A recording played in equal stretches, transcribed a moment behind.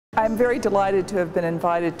I'm very delighted to have been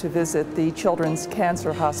invited to visit the Children's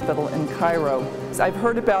Cancer Hospital in Cairo. I've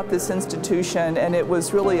heard about this institution, and it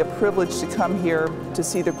was really a privilege to come here to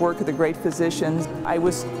see the work of the great physicians. I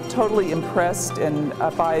was totally impressed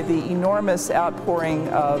by the enormous outpouring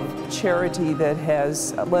of charity that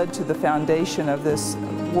has led to the foundation of this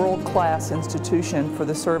world-class institution for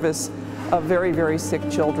the service of very, very sick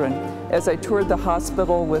children. As I toured the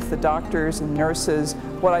hospital with the doctors and nurses,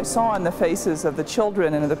 what I saw on the faces of the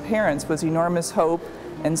children and of the parents was enormous hope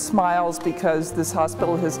and smiles because this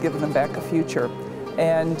hospital has given them back a future.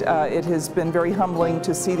 And it has been very humbling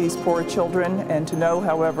to see these poor children and to know,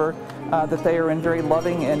 however, that they are in very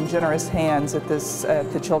loving and generous hands at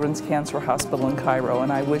the Children's Cancer Hospital in Cairo.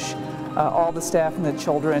 And I wish all the staff and the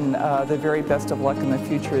children the very best of luck in the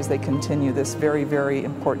future as they continue this very, very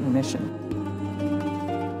important mission.